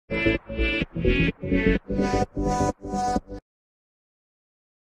Hello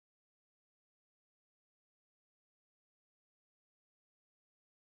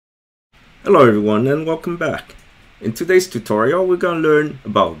everyone and welcome back. In today's tutorial we're going to learn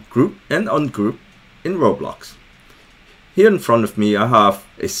about group and ungroup in Roblox. Here in front of me I have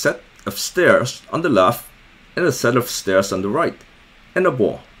a set of stairs on the left and a set of stairs on the right and a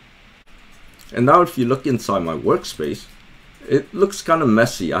wall. And now if you look inside my workspace, it looks kind of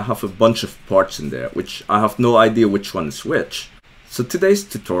messy. I have a bunch of parts in there which I have no idea which one is which. So today's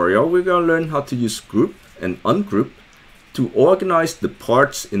tutorial we're going to learn how to use group and ungroup to organize the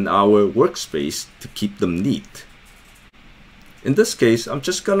parts in our workspace to keep them neat. In this case, I'm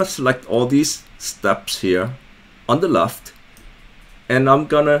just gonna select all these steps here on the left and I'm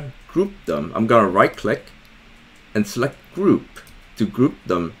gonna group them. I'm gonna right click and select group to group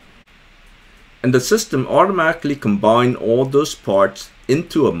them. And the system automatically combines all those parts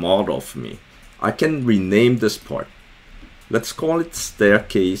into a model for me. I can rename this part. Let's call it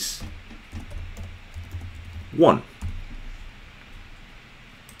staircase 1.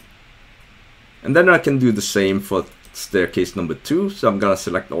 And then I can do the same for staircase number 2. So I'm going to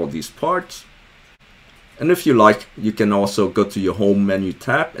select all these parts. And if you like, you can also go to your home menu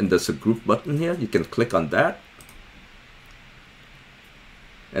tab and there's a group button here. You can click on that.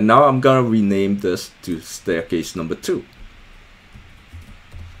 And now I'm going to rename this to staircase number 2.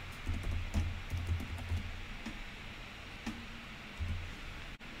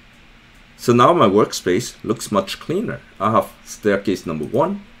 So now my workspace looks much cleaner. I have staircase number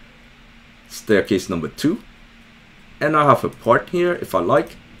 1. Staircase number 2, and I have a part here. If I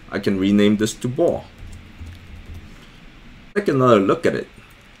like, I can rename this to ball. Take another look at it.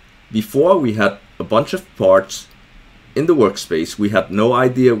 Before we had a bunch of parts in the workspace, we had no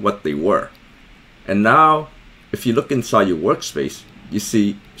idea what they were. And now if you look inside your workspace, you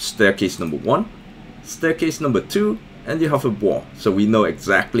see staircase number 1, staircase number 2, and you have a ball. So we know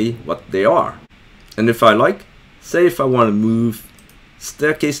exactly what they are. And if I like, say if I want to move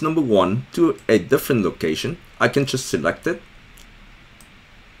staircase number 1 to a different location, I can just select it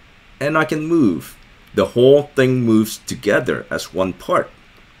and I can move. The whole thing moves together as one part.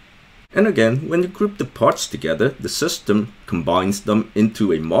 And again, when you group the parts together, the system combines them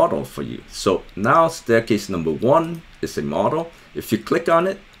into a model for you. So now staircase number 1 is a model. If you click on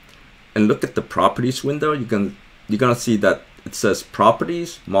it and look at the properties window, you're gonna see that it says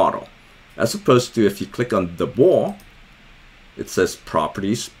properties model, as opposed to if you click on the ball, it says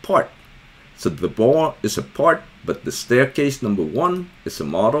properties part. So the ball is a part, but the staircase number 1 is a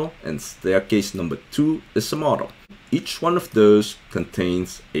model and staircase number 2 is a model. Each one of those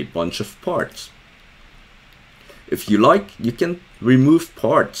contains a bunch of parts. If you like, you can remove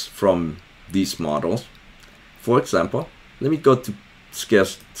parts from these models. For example, let me go to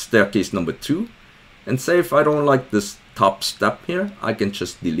staircase number 2 and say if I don't like this top step here, I can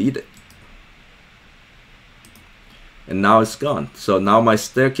just delete it. And now it's gone. So now my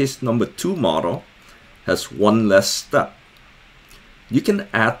staircase number 2 model has one less step. You can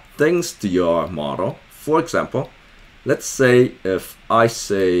add things to your model. For example, let's say if I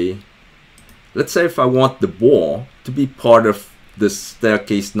want the ball to be part of the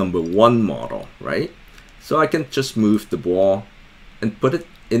staircase number 1 model, right? So I can just move the ball and put it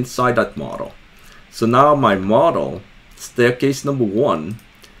inside that model. So now my model, staircase number 1,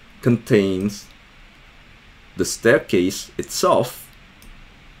 contains the staircase itself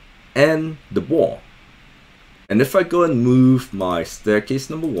and the ball. And if I go and move my staircase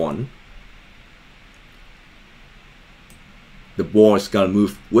number 1, the ball is gonna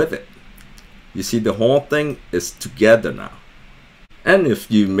move with it. You see, the whole thing is together now. And if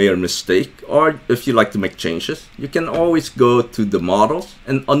you made a mistake or if you like to make changes, you can always go to the models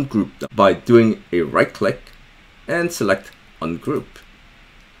and ungroup them by doing a right click and select ungroup.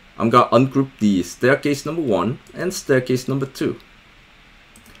 I'm going to ungroup the staircase number 1 and staircase number 2.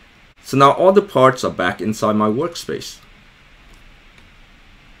 So now all the parts are back inside my workspace.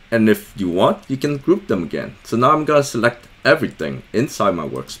 And if you want, you can group them again. So now I'm going to select everything inside my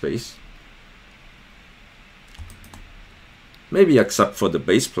workspace. Maybe except for the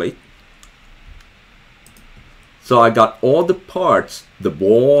base plate. So I got all the parts, the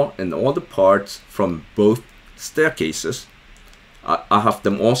ball and all the parts from both staircases. I have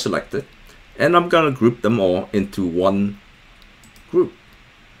them all selected and I'm gonna group them all into one group.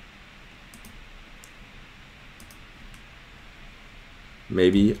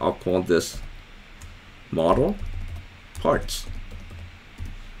 Maybe I'll call this model parts.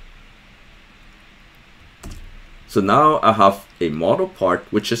 So now I have a model part,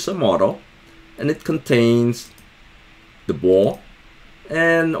 which is a model, and it contains the ball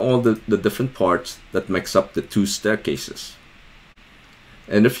and all the different parts that makes up the two staircases.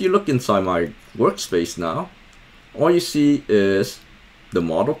 And if you look inside my workspace now, all you see is the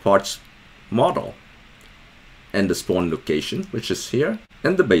model parts model, and the spawn location, which is here,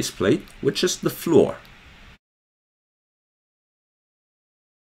 and the base plate, which is the floor.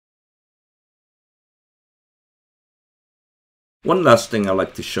 One last thing I'd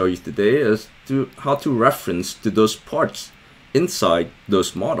like to show you today is how to reference to those parts inside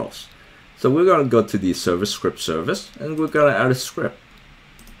those models. So we're going to go to the service script service, and we're going to add a script.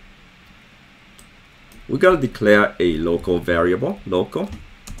 We're going to declare a local variable, local,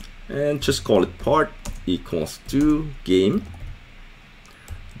 and just call it part equals to game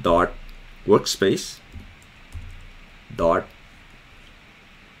dot workspace dot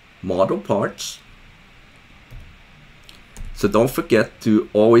model parts. So don't forget to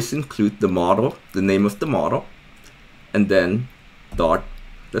always include the model, the name of the model, and then dot,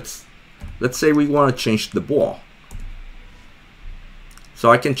 let's say we want to change the ball. So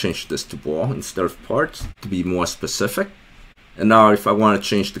I can change this to ball instead of parts to be more specific. And now if I want to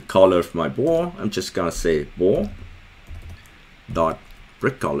change the color of my ball, I'm just going to say ball dot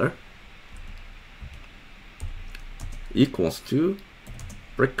brick color equals to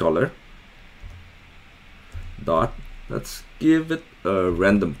brick color dot, let's give it a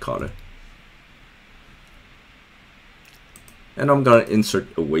random color. And I'm going to insert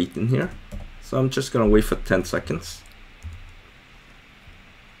a wait in here. So I'm just going to wait for 10 seconds.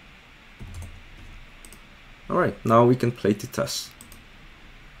 Alright, now we can play the test.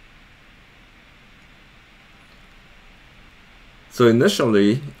 So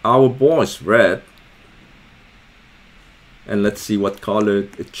initially, our ball is red. And let's see what color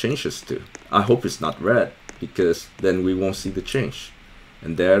it changes to. I hope it's not red, because then we won't see the change.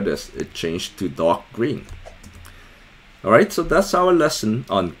 And there it changed to dark green. Alright, so that's our lesson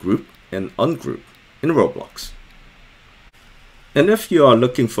on group and ungroup in Roblox. And if you are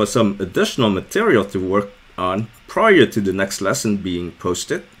looking for some additional material to work on prior to the next lesson being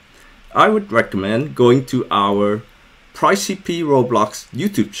posted, I would recommend going to our PrizeCP Roblox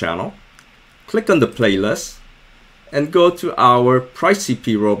YouTube channel, click on the playlist, and go to our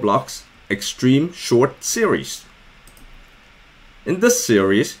PrizeCP Roblox Extreme Short Series. In this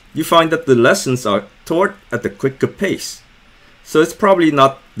series, you find that the lessons are taught at a quicker pace. So it's probably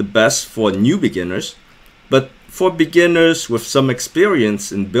not the best for new beginners, but for beginners with some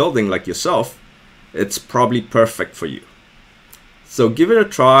experience in building like yourself, it's probably perfect for you. So give it a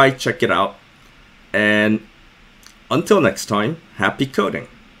try, check it out, and until next time, happy coding!